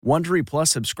Wondery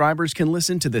Plus subscribers can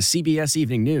listen to the CBS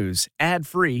Evening News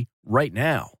ad-free right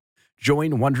now.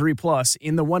 Join Wondery Plus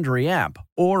in the Wondery app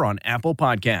or on Apple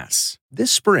Podcasts.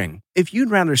 This spring, if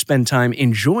you'd rather spend time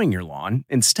enjoying your lawn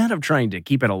instead of trying to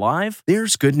keep it alive,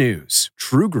 there's good news.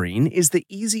 True Green is the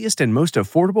easiest and most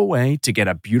affordable way to get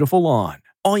a beautiful lawn.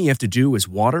 All you have to do is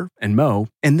water and mow,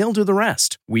 and they'll do the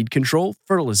rest. Weed control,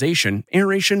 fertilization,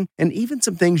 aeration, and even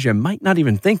some things you might not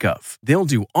even think of. They'll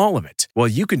do all of it, while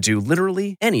you can do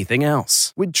literally anything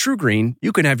else. With True Green,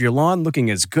 you can have your lawn looking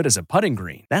as good as a putting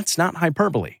green. That's not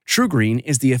hyperbole. True Green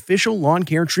is the official lawn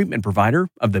care treatment provider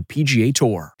of the PGA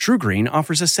Tour. True Green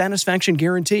offers a satisfaction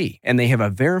guarantee, and they have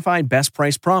a verified best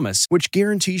price promise, which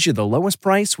guarantees you the lowest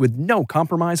price with no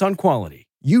compromise on quality.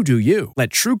 You do you. Let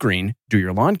True Green do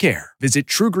your lawn care. Visit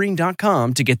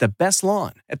TrueGreen.com to get the best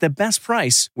lawn at the best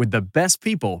price with the best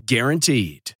people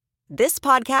guaranteed. This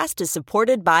podcast is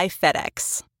supported by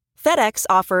FedEx. FedEx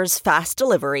offers fast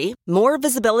delivery, more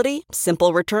visibility,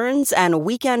 simple returns, and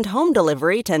weekend home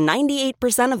delivery to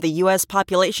 98% of the U.S.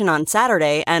 population on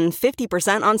Saturday and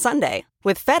 50% on Sunday.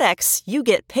 With FedEx, you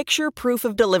get picture proof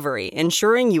of delivery,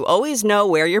 ensuring you always know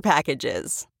where your package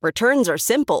is. Returns are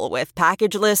simple with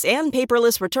packageless and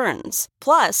paperless returns.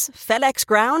 Plus, FedEx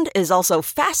Ground is also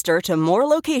faster to more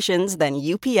locations than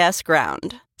UPS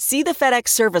Ground. See the FedEx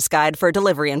service guide for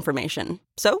delivery information.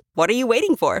 So, what are you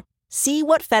waiting for? See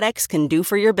what FedEx can do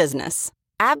for your business.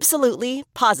 Absolutely,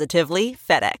 positively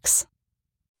FedEx.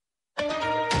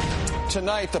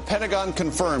 Tonight, the Pentagon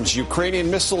confirms Ukrainian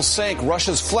missiles sank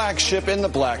Russia's flagship in the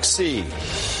Black Sea.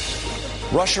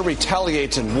 Russia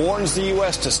retaliates and warns the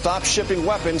U.S. to stop shipping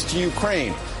weapons to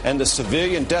Ukraine. And the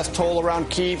civilian death toll around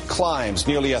Kyiv climbs.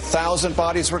 Nearly 1,000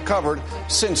 bodies recovered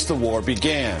since the war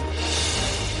began.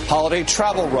 Holiday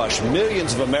travel rush.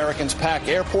 Millions of Americans pack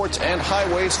airports and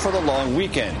highways for the long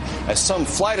weekend as some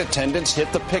flight attendants hit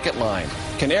the picket line.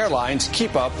 Can airlines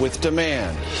keep up with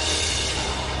demand?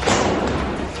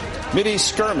 Mideast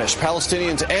skirmish.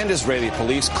 Palestinians and Israeli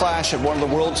police clash at one of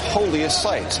the world's holiest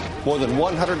sites. More than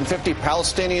 150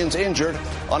 Palestinians injured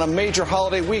on a major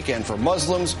holiday weekend for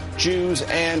Muslims, Jews,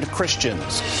 and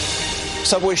Christians.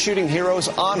 Subway shooting heroes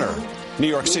honor. New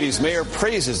York City's mayor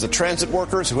praises the transit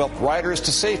workers who helped riders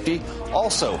to safety.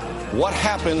 Also, what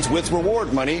happens with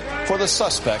reward money for the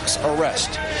suspect's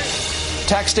arrest?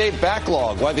 Tax day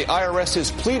backlog, why the IRS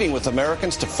is pleading with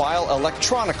Americans to file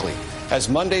electronically as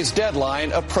Monday's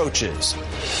deadline approaches.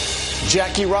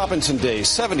 Jackie Robinson Day,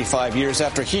 75 years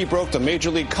after he broke the Major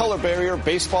League color barrier,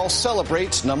 baseball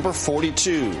celebrates number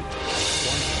 42.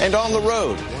 And on the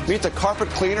road, meet the carpet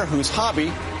cleaner whose hobby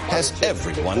has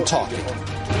everyone talking.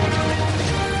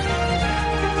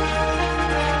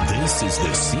 This is the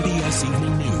CBS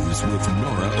Evening News with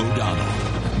Norah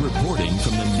O'Donnell, reporting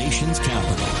from the nation's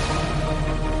capital.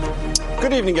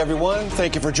 Good evening, everyone.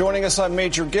 Thank you for joining us. I'm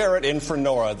Major Garrett in for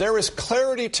Norah. There is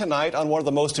clarity tonight on one of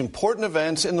the most important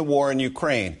events in the war in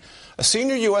Ukraine. A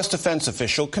senior U.S. defense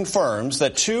official confirms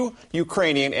that 2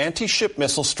 Ukrainian anti-ship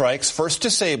missile strikes first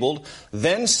disabled,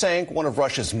 then sank one of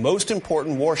Russia's most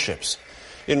important warships.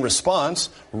 In response,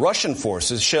 Russian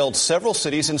forces shelled several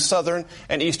cities in southern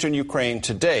and eastern Ukraine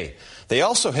today. They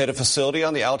also hit a facility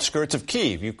on the outskirts of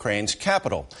Kyiv, Ukraine's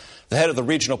capital. The head of the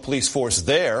regional police force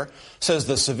there says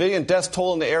the civilian death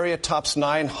toll in the area tops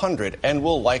 900 and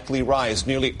will likely rise.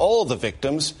 Nearly all of the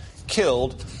victims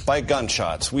killed by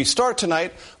gunshots. We start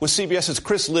tonight with CBS's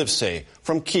Chris Livesay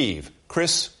from Kyiv.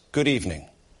 Chris, good evening.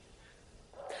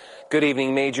 Good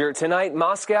evening, Major. Tonight,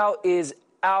 Moscow is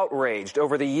outraged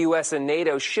over the U.S. and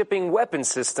NATO shipping weapon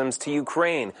systems to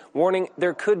Ukraine, warning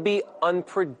there could be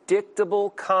unpredictable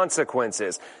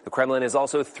consequences. The Kremlin is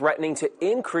also threatening to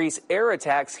increase air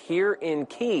attacks here in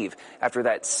Kyiv after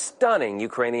that stunning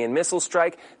Ukrainian missile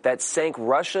strike that sank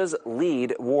Russia's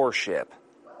lead warship.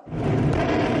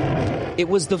 It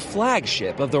was the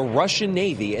flagship of the Russian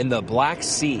Navy in the Black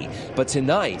Sea, but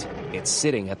tonight it's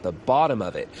sitting at the bottom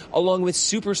of it, along with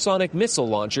supersonic missile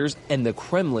launchers and the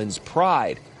Kremlin's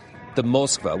pride. The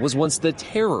Moskva was once the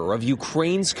terror of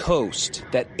Ukraine's coast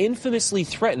that infamously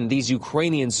threatened these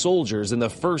Ukrainian soldiers in the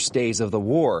first days of the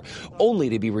war, only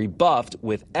to be rebuffed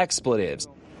with expletives.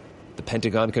 The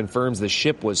Pentagon confirms the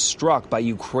ship was struck by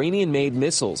Ukrainian-made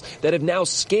missiles that have now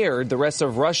scared the rest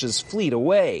of Russia's fleet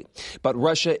away. But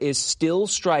Russia is still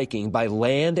striking by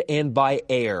land and by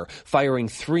air, firing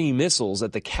 3 missiles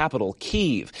at the capital,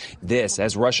 Kyiv. This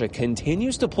as Russia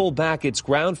continues to pull back its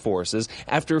ground forces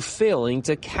after failing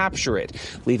to capture it,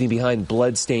 leaving behind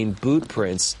blood-stained boot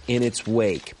prints in its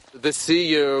wake. The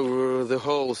sea, the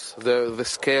holes, the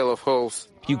scale of holes.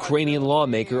 Ukrainian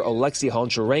lawmaker Alexei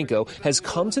Honcharenko has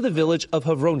come to the village of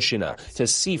Havronshina to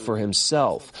see for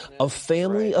himself. A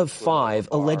family of 5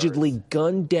 allegedly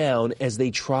gunned down as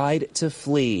they tried to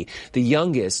flee. The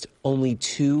youngest, only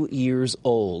 2 years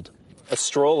old. A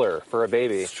stroller for a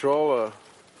baby. Stroller.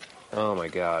 Oh, my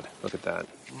God. Look at that.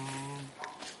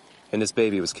 And this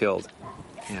baby was killed.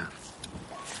 Yeah.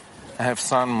 I have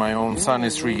son. My own son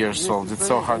is 3 years old. It's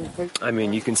so hard. I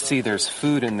mean, you can see there's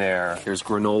food in there. There's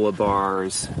granola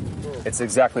bars. It's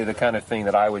exactly the kind of thing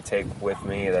that I would take with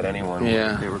me, that anyone would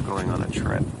if they were going on a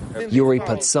trip. Yuri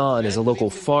Patsan is a local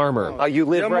farmer. Oh, you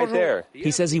live right there. He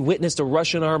says he witnessed a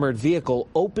Russian armored vehicle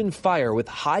open fire with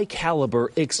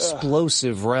high-caliber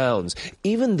explosive rounds,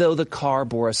 even though the car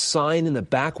bore a sign in the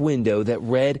back window that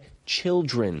read,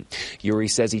 children. Yuri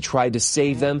says he tried to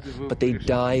save them, but they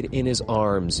died in his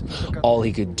arms. All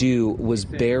he could do was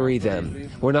bury them.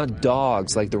 We're not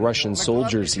dogs like the Russian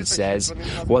soldiers, he says.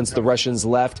 Once the Russians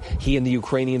left, he and the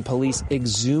Ukrainian police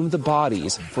exhumed the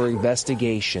bodies for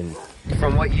investigation.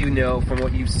 From what you know, from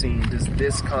what you've seen, does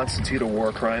this constitute a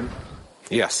war crime?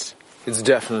 Yes, it's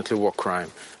definitely a war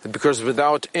crime. Because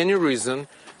without any reason,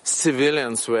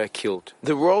 civilians were killed.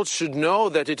 The world should know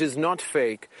that it is not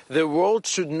fake. The world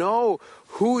should know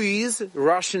who is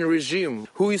Russian regime,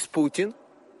 who is Putin.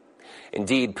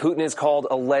 Indeed, Putin has called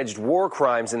alleged war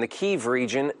crimes in the Kyiv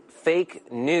region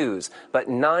fake news. But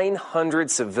 900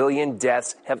 civilian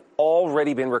deaths have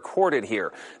already been recorded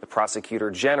here. The prosecutor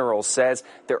general says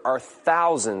there are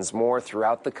thousands more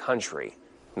throughout the country.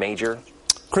 Major?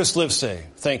 Chris Livesay,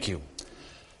 thank you.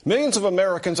 Millions of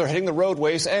Americans are hitting the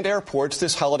roadways and airports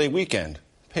this holiday weekend.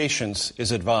 Patience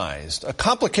is advised. A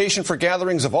complication for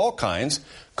gatherings of all kinds.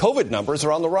 COVID numbers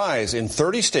are on the rise in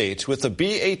 30 states, with the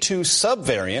BA2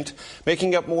 subvariant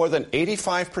making up more than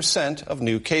 85% of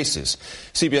new cases.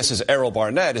 CBS's Errol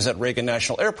Barnett is at Reagan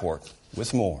National Airport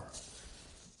with more.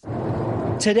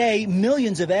 Today,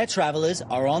 millions of air travelers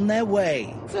are on their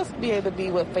way. Just be able to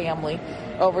be with family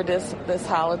over this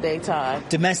holiday time.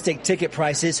 Domestic ticket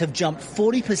prices have jumped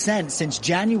 40% since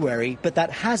January, but that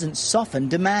hasn't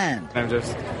softened demand. I'm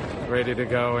just ready to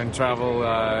go and travel,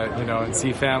 and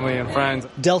see family and friends.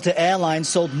 Delta Airlines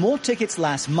sold more tickets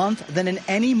last month than in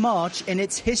any March in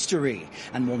its history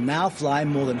and will now fly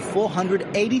more than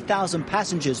 480,000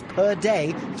 passengers per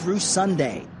day through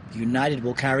Sunday. United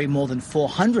will carry more than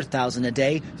 400,000 a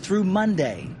day through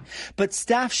Monday. But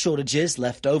staff shortages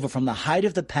left over from the height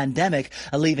of the pandemic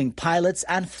are leaving pilots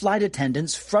and flight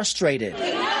attendants frustrated.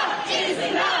 Enough is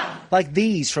enough! Like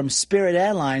these from Spirit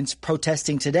Airlines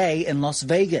protesting today in Las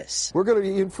Vegas. We're going to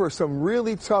be in for some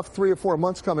really tough 3 or 4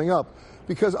 months coming up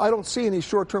because I don't see any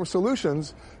short-term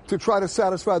solutions to try to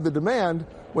satisfy the demand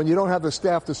when you don't have the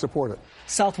staff to support it.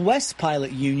 Southwest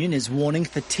Pilot Union is warning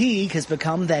fatigue has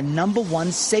become their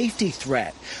 #1 safety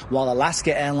threat. While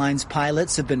Alaska Airlines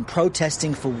pilots have been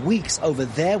protesting for weeks over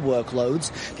their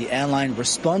workloads, the airline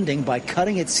responding by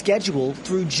cutting its schedule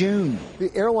through June.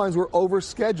 The airlines were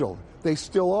overscheduled. They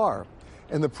still are.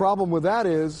 And the problem with that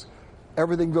is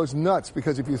everything goes nuts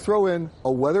because if you throw in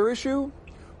a weather issue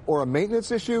or a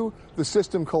maintenance issue, the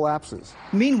system collapses.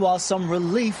 Meanwhile, some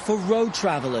relief for road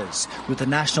travelers, with the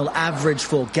national average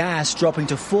for gas dropping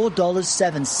to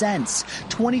 $4.07,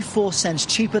 24 cents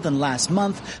cheaper than last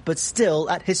month, but still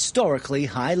at historically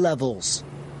high levels.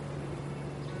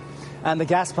 And the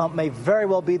gas pump may very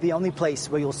well be the only place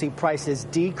where you'll see prices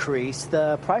decrease.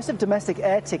 The price of domestic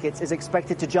air tickets is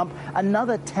expected to jump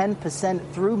another 10%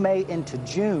 through May into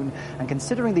June. And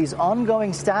considering these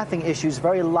ongoing staffing issues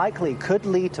very likely could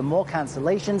lead to more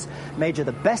cancellations, Major,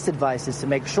 the best advice is to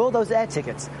make sure those air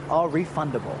tickets are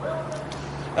refundable.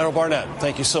 Errol Barnett,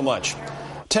 thank you so much.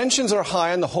 Tensions are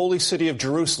high in the holy city of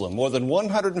Jerusalem. More than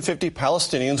 150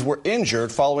 Palestinians were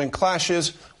injured following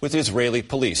clashes with Israeli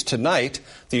police. Tonight,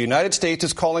 the United States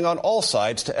is calling on all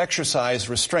sides to exercise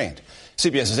restraint.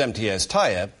 CBS's Imtiaz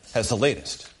Tayeb has the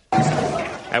latest.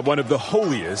 At one of the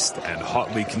holiest and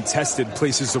hotly contested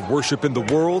places of worship in the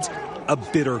world, a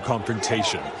bitter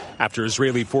confrontation after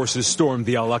Israeli forces stormed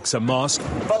the Al-Aqsa Mosque,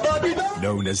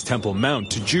 known as Temple Mount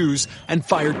to Jews, and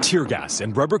fired tear gas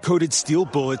and rubber-coated steel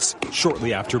bullets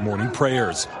shortly after morning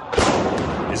prayers.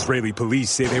 Israeli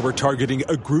police say they were targeting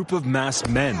a group of masked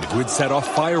men who had set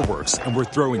off fireworks and were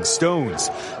throwing stones.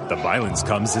 The violence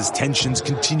comes as tensions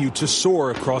continue to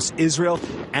soar across Israel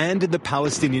and in the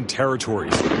Palestinian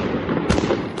territories.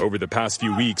 Over the past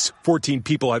few weeks, 14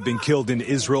 people have been killed in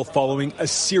Israel following a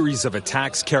series of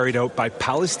attacks carried out by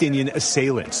Palestinian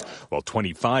assailants, while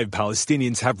 25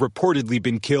 Palestinians have reportedly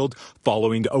been killed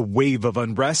following a wave of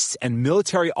unrest and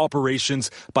military operations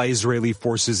by Israeli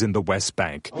forces in the West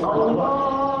Bank.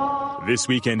 This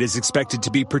weekend is expected to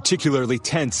be particularly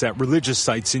tense at religious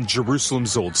sites in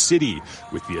Jerusalem's Old City,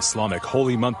 with the Islamic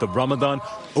holy month of Ramadan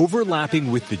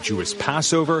overlapping with the Jewish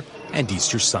Passover and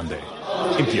Easter Sunday.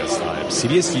 MPS Live,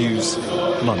 CBS News,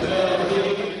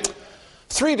 London.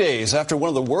 3 days after one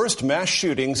of the worst mass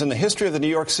shootings in the history of the New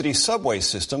York City subway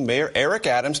system, Mayor Eric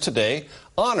Adams today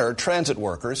honored transit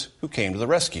workers who came to the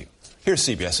rescue. Here's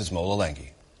CBS's Mola Lenghi.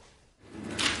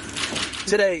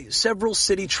 Today, several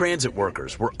city transit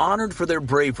workers were honored for their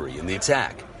bravery in the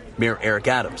attack. Mayor Eric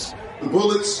Adams. The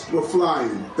bullets were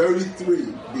flying, 33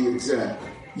 to be exact.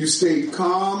 You stayed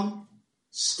calm,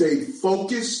 stayed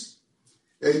focused,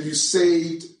 and you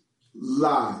saved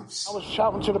lives. I was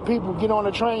shouting to the people, get on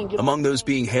the train. Among those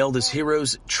being hailed as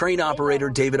heroes, train operator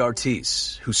David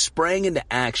Ortiz, who sprang into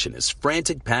action as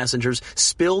frantic passengers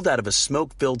spilled out of a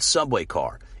smoke-filled subway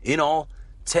car. In all,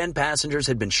 10 passengers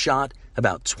had been shot,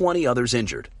 about 20 others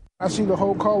injured. I see the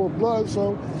whole car with blood,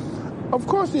 so of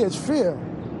course there's fear.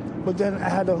 But then I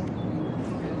had to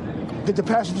get the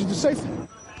passengers to safety.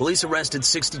 Police arrested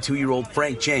 62-year-old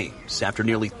Frank James after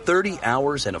nearly 30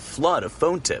 hours and a flood of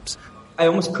phone tips. I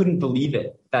almost couldn't believe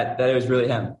it, that it was really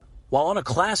him. While on a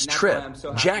class trip,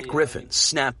 Jack Griffin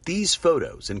snapped these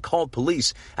photos and called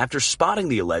police after spotting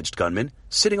the alleged gunman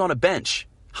sitting on a bench,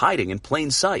 hiding in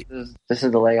plain sight. This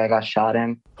is the leg I got shot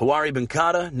in. Hawari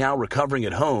Benkata, now recovering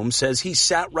at home, says he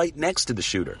sat right next to the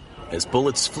shooter. As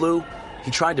bullets flew,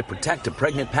 he tried to protect a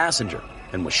pregnant passenger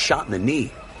and was shot in the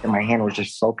knee. And my hand was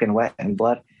just soaking wet in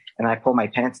blood. And I pulled my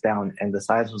pants down, and the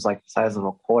size was like the size of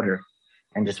a quarter,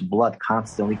 and just blood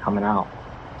constantly coming out.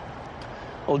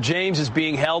 Well, James is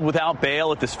being held without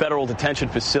bail at this federal detention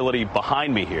facility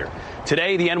behind me here.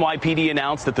 Today, the NYPD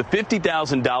announced that the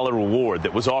 $50,000 reward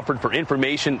that was offered for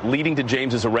information leading to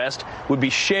James's arrest would be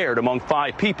shared among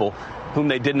 5 people whom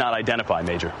they did not identify,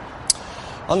 Major.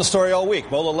 On the story all week,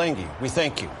 Mola Lenghi, we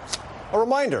thank you. A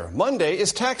reminder, Monday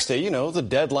is tax day. You know, the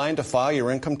deadline to file your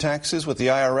income taxes with the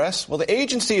IRS. Well, the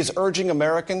agency is urging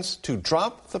Americans to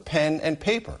drop the pen and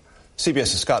paper.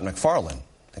 CBS's Scott McFarlane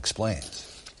explains.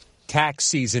 Tax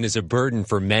season is a burden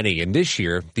for many, and this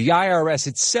year, the IRS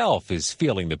itself is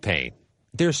feeling the pain.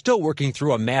 They're still working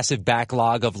through a massive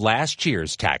backlog of last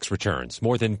year's tax returns,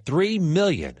 more than 3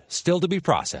 million still to be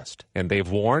processed. And they've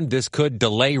warned this could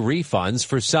delay refunds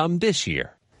for some this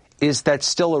year. Is that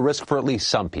still a risk for at least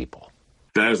some people?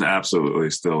 That is absolutely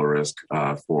still a risk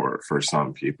for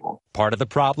some people. Part of the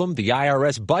problem, the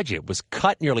IRS budget was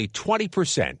cut nearly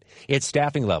 20%. Its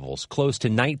staffing levels close to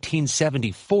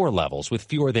 1974 levels, with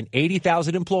fewer than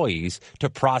 80,000 employees to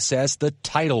process the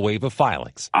tidal wave of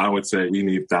filings. I would say we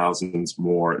need thousands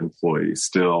more employees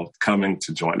still coming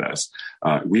to join us.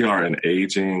 We are an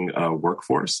aging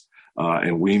workforce,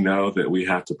 and we know that we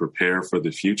have to prepare for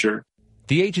the future.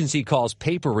 The agency calls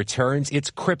paper returns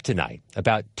its kryptonite.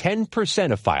 About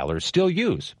 10% of filers still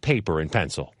use paper and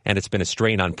pencil. And it's been a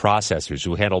strain on processors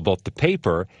who handle both the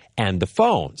paper and the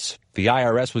phones. The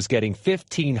IRS was getting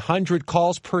 1,500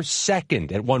 calls per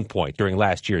second at one point during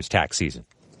last year's tax season.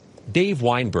 Dave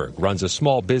Weinberg runs a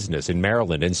small business in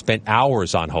Maryland and spent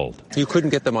hours on hold. You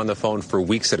couldn't get them on the phone for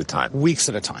weeks at a time? Weeks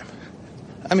at a time.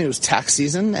 I mean, it was tax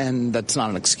season, and that's not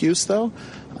an excuse, though.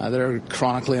 They're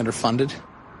chronically underfunded.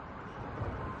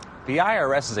 The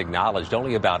IRS has acknowledged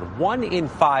only about 1 in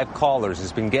 5 callers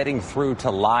has been getting through to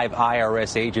live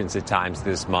IRS agents at times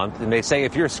this month. And they say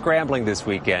if you're scrambling this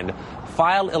weekend,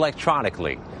 file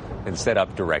electronically and set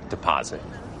up direct deposit.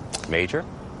 Major?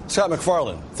 Scott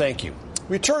McFarlane, thank you.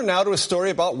 We turn now to a story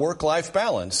about work-life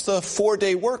balance, the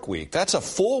 4-day work week. That's a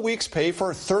full week's pay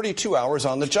for 32 hours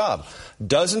on the job.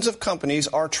 Dozens of companies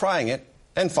are trying it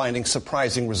and finding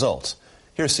surprising results.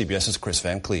 Here's CBS's Chris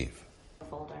Van Cleve.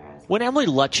 When Emily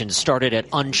Lutchen started at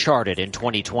Uncharted in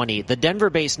 2020, the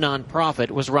Denver-based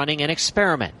nonprofit was running an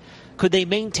experiment. Could they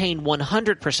maintain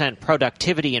 100%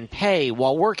 productivity and pay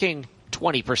while working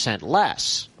 20%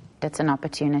 less? It's an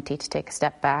opportunity to take a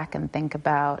step back and think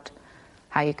about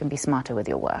how you can be smarter with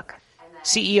your work.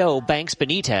 CEO Banks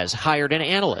Benitez hired an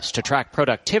analyst to track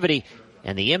productivity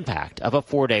and the impact of a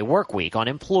 4-day work week on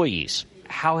employees.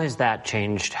 How has that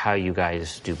changed how you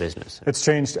guys do business? It's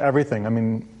changed everything. I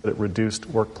mean, it reduced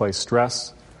workplace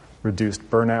stress, reduced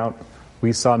burnout.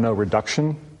 We saw no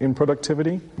reduction in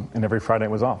productivity, and every Friday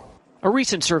was off. A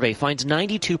recent survey finds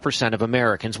 92% of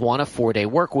Americans want a 4-day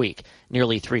work week.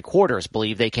 Nearly 3/4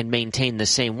 believe they can maintain the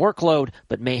same workload,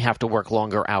 but may have to work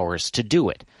longer hours to do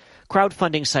it.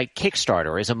 Crowdfunding site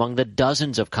Kickstarter is among the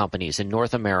dozens of companies in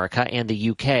North America and the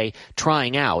UK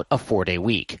trying out a 4-day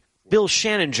week. Bill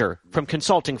Shanninger from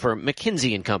consulting firm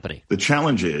McKinsey & Company. The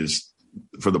challenge is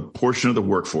for the portion of the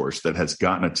workforce that has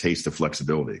gotten a taste of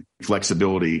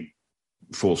flexibility,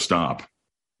 full stop,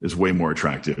 is way more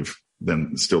attractive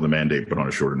than still the mandate, but on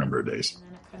a shorter number of days.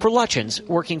 For Lutchins,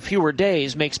 working fewer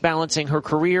days makes balancing her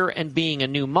career and being a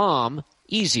new mom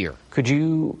easier. Could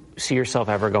you see yourself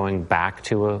ever going back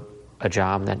to a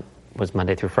job that was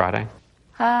Monday through Friday?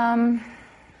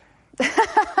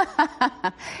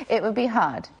 It would be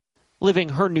hard. Living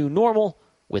her new normal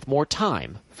with more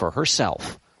time for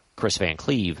herself. Chris Van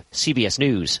Cleve, CBS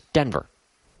News, Denver.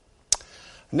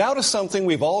 Now to something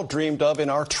we've all dreamed of in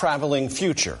our traveling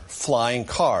future, flying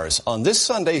cars. On this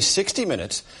Sunday, 60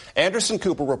 Minutes, Anderson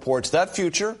Cooper reports that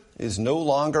future is no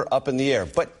longer up in the air,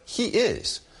 but he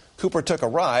is. Cooper took a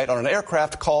ride on an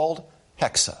aircraft called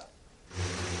Hexa.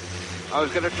 I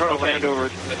was going to try to land over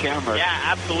the camera. Yeah,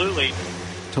 absolutely.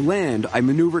 To land, I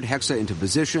maneuvered Hexa into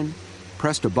position,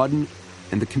 pressed a button,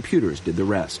 and the computers did the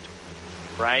rest.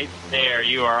 Right there,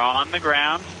 you are on the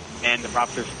ground, and the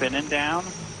props are spinning down.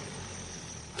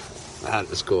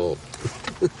 That is cool.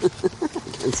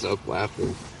 I'm so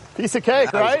laughing. Piece of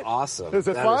cake, that right? Was awesome. Is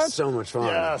it that fun? That is so much fun.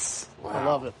 Yes. Wow. I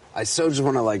love it. I so just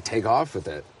want to take off with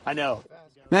it. I know.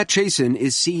 Matt Chasen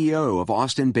is CEO of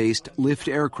Austin-based Lift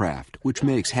Aircraft, which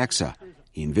makes Hexa.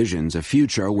 He envisions a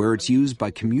future where it's used by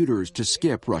commuters to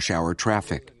skip rush hour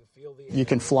traffic. You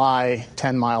can fly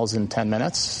 10 miles in 10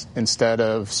 minutes instead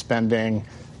of spending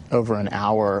over an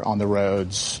hour on the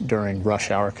roads during rush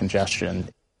hour congestion.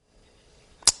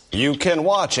 You can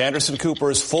watch Anderson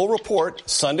Cooper's full report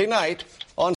Sunday night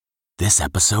on... This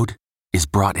episode is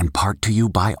brought in part to you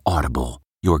by Audible,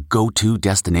 your go-to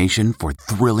destination for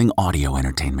thrilling audio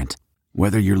entertainment.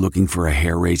 Whether you're looking for a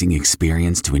hair-raising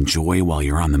experience to enjoy while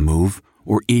you're on the move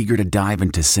or eager to dive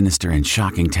into sinister and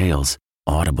shocking tales,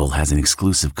 Audible has an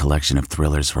exclusive collection of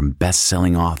thrillers from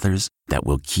best-selling authors that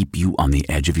will keep you on the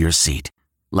edge of your seat.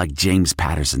 Like James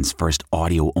Patterson's first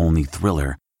audio-only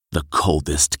thriller, The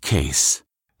Coldest Case.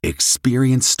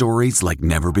 Experience stories like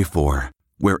never before,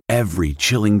 where every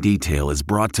chilling detail is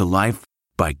brought to life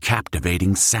by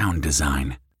captivating sound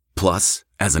design. Plus,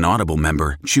 as an Audible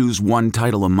member, choose one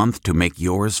title a month to make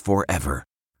yours forever.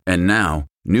 And now,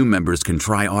 new members can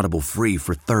try Audible free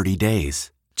for 30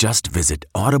 days. Just visit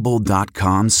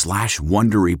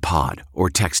audible.com/WonderyPod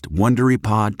or text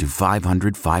WonderyPod to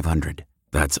 500-500.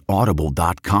 That's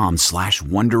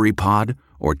audible.com/WonderyPod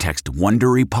or text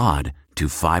WonderyPod to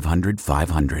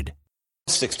 500-500.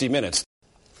 60 Minutes.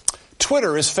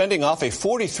 Twitter is fending off a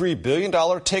 $43 billion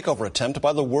takeover attempt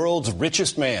by the world's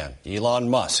richest man, Elon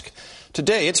Musk.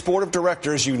 Today, its board of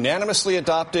directors unanimously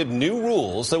adopted new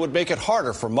rules that would make it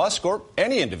harder for Musk or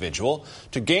any individual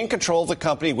to gain control of the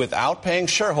company without paying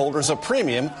shareholders a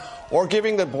premium or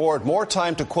giving the board more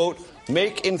time to, quote,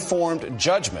 make informed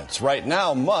judgments. Right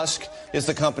now, Musk is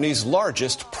the company's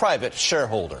largest private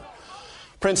shareholder.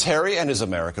 Prince Harry and his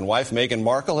American wife, Meghan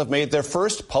Markle, have made their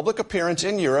first public appearance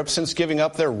in Europe since giving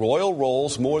up their royal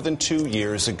roles more than 2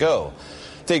 years ago.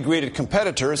 They greeted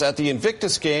competitors at the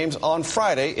Invictus Games on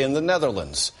Friday in the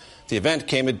Netherlands. The event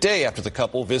came a day after the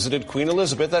couple visited Queen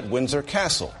Elizabeth at Windsor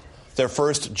Castle, their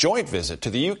first joint visit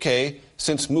to the UK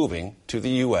since moving to the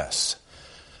U.S.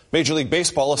 Major League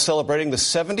Baseball is celebrating the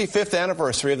 75th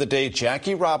anniversary of the day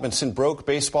Jackie Robinson broke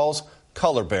baseball's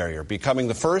color barrier, becoming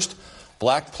the first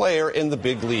black player in the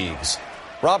big leagues.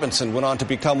 Robinson went on to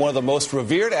become one of the most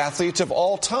revered athletes of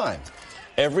all time.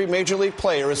 Every Major League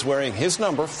player is wearing his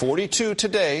number, 42,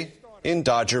 today in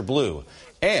Dodger blue.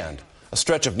 And a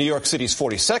stretch of New York City's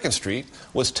 42nd Street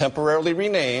was temporarily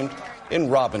renamed in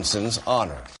Robinson's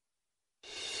honor.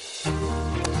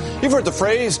 You've heard the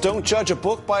phrase, don't judge a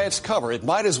book by its cover. It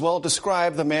might as well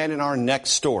describe the man in our next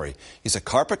story. He's a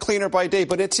carpet cleaner by day,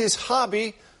 but it's his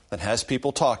hobby that has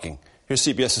people talking. Here's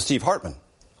CBS's Steve Hartman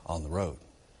on the road.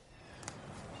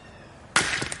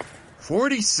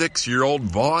 46-year-old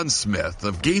Vaughn Smith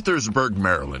of Gaithersburg,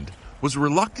 Maryland, was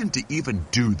reluctant to even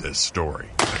do this story.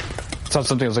 It's not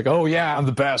something that's like, oh, yeah, I'm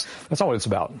the best. That's not what it's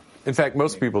about. In fact,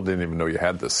 most people didn't even know you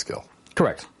had this skill.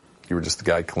 Correct. You were just the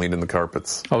guy cleaning the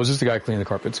carpets. I was just the guy cleaning the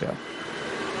carpets, yeah.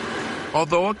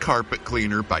 Although a carpet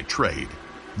cleaner by trade,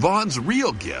 Vaughn's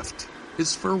real gift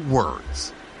is for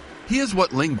words. He is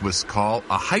what linguists call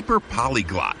a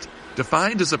hyperpolyglot,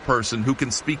 defined as a person who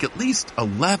can speak at least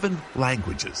 11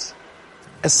 languages.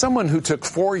 As someone who took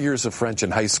 4 years of French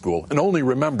in high school and only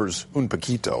remembers un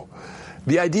poquito,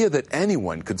 the idea that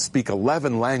anyone could speak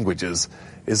 11 languages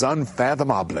is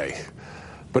unfathomable.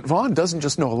 But Vaughn doesn't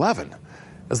just know 11.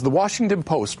 As the Washington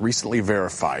Post recently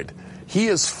verified, he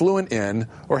is fluent in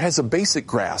or has a basic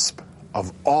grasp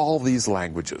of all these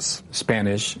languages?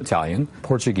 Spanish, Italian,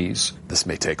 Portuguese. This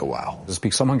may take a while. I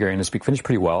speak some Hungarian. I speak Finnish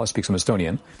pretty well. I speak some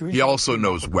Estonian. He also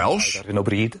knows Welsh,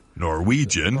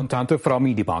 Norwegian,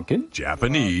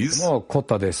 Japanese,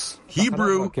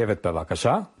 Hebrew,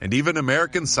 and even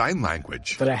American Sign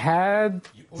Language. But I had...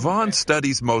 Vaughn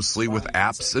studies mostly with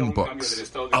apps and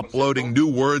books, uploading new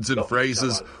words and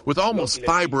phrases with almost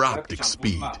fiber optic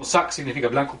speed.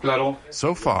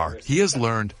 So far, he has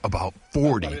learned about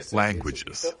 40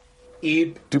 languages.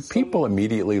 Do people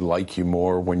immediately like you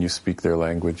more when you speak their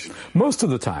language? Most of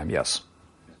the time, yes.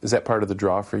 Is that part of the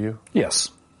draw for you?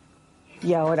 Yes.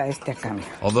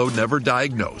 Although never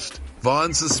diagnosed,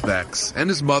 Vaughn suspects, and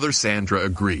his mother Sandra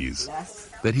agrees,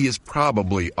 that he is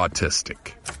probably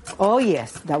autistic. Oh,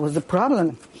 yes, that was the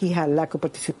problem. He had lack of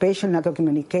participation, lack of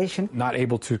communication. Not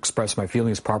able to express my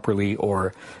feelings properly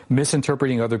or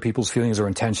misinterpreting other people's feelings or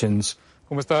intentions.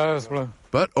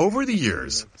 But over the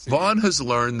years, Vaughn has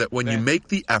learned that when you make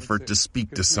the effort to speak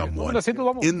to someone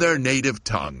in their native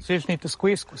tongue,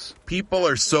 people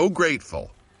are so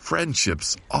grateful,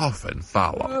 friendships often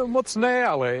follow.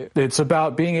 It's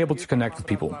about being able to connect with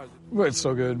people. It's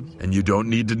so good. And you don't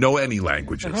need to know any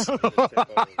languages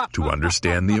to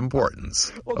understand the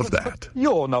importance of that.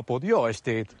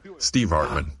 Steve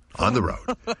Hartman, on the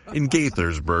road, in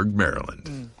Gaithersburg,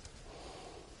 Maryland.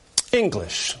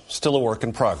 English, still a work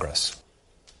in progress.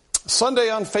 Sunday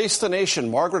on Face the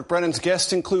Nation, Margaret Brennan's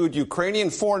guests include Ukrainian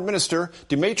Foreign Minister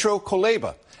Dmytro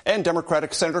Kuleba and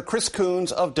Democratic Senator Chris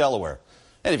Coons of Delaware.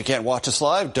 And if you can't watch us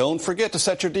live, don't forget to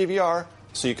set your DVR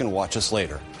so you can watch us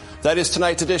later. That is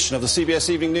tonight's edition of the CBS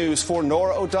Evening News. For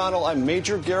Norah O'Donnell, I'm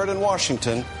Major Garrett in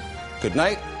Washington. Good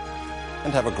night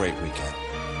and have a great weekend.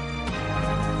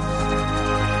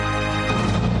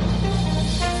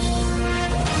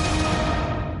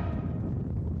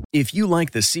 If you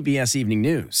like the CBS Evening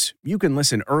News, you can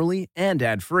listen early and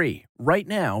ad-free right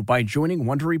now by joining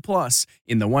Wondery Plus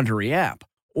in the Wondery app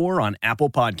or on Apple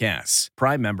Podcasts.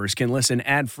 Prime members can listen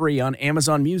ad-free on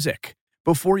Amazon Music.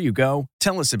 Before you go,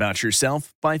 tell us about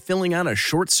yourself by filling out a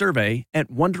short survey at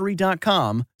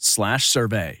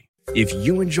Wondery.com/survey. If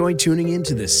you enjoyed tuning in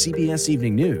to the CBS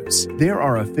Evening News, there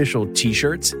are official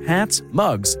t-shirts, hats,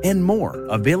 mugs, and more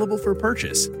available for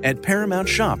purchase at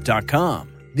ParamountShop.com.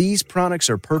 These products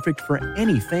are perfect for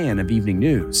any fan of evening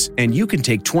news, and you can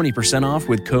take 20% off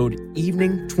with code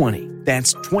EVENING20.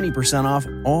 That's 20% off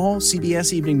all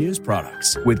CBS Evening News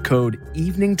products with code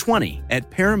EVENING20 at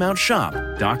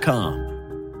ParamountShop.com.